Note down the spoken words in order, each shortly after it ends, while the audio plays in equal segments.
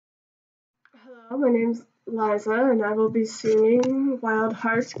My name's Liza, and I will be singing Wild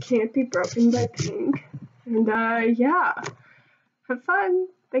Hearts Can't Be Broken by Pink. And yeah, have fun.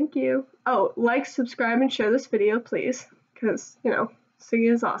 Thank you. Oh, like, subscribe, and share this video, please, because,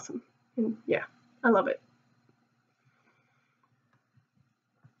 singing is awesome. And yeah, I love it.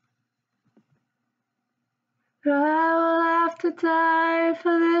 I will have to die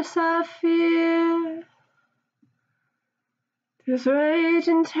for this, I fear. There's rage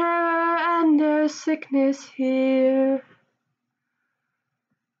and terror and there's sickness here.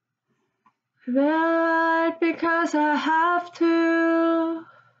 That because I have to.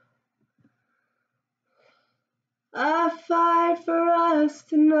 I fight for us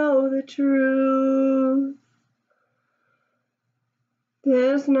to know the truth.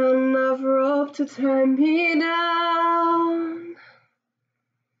 There's not enough rope to tie me down.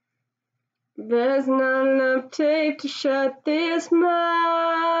 There's not enough tape to shut this mouth.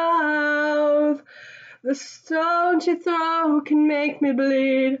 The stones you throw can make me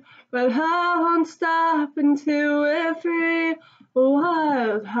bleed, but I won't stop until we're free.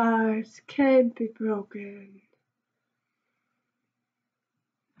 Wild hearts can't be broken.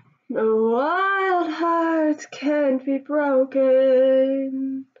 The wild hearts can't be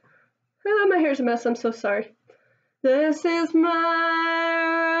broken. Oh, my hair's a mess, I'm so sorry. This is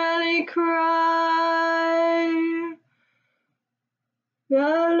my rally cry.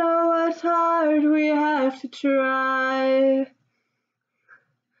 I know it's hard, we have to try.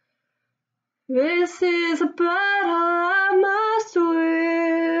 This is a battle I must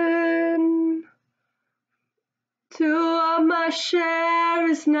win. To want my share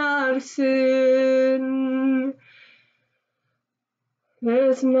is not a sin.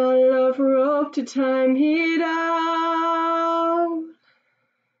 There's not enough rope to tie me down.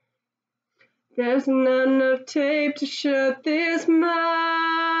 There's not enough tape to shut this mouth.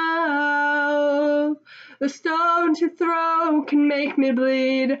 The stone to throw can make me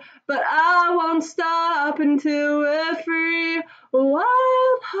bleed, but I won't stop until we're free.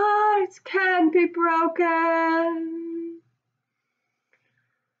 Wild hearts can't be broken.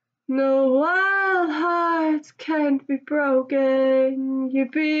 No, wild hearts can't be broken. You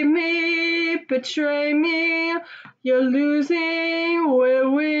beat me, betray me, you're losing, we're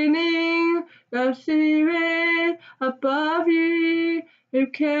winning. I see it above you. You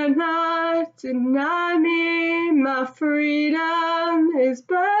cannot deny me. My freedom is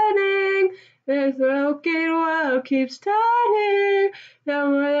burning. This broken world keeps turning.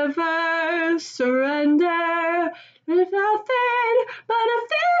 You'll never surrender. There's nothing but a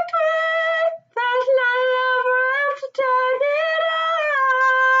victory. There's not enough room to turn it on.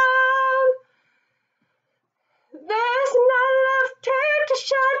 There's not enough tape to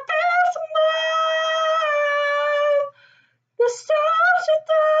shut this mouth. The stones you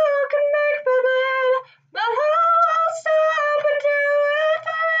throw can make me bleed, but I won't stop until we're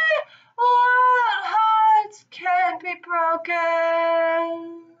free. Wild hearts can't be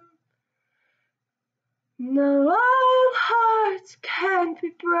broken. No, wild hearts can't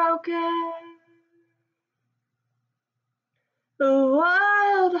be broken. A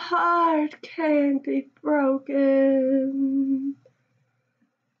wild heart can't be broken.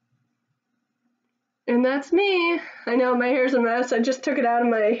 And that's me. I know my hair's a mess. I just took it out of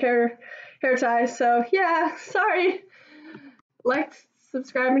my hair tie, so yeah, sorry. Like,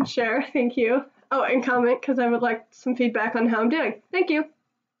 subscribe, and share. Thank you. Oh, and comment, because I would like some feedback on how I'm doing. Thank you.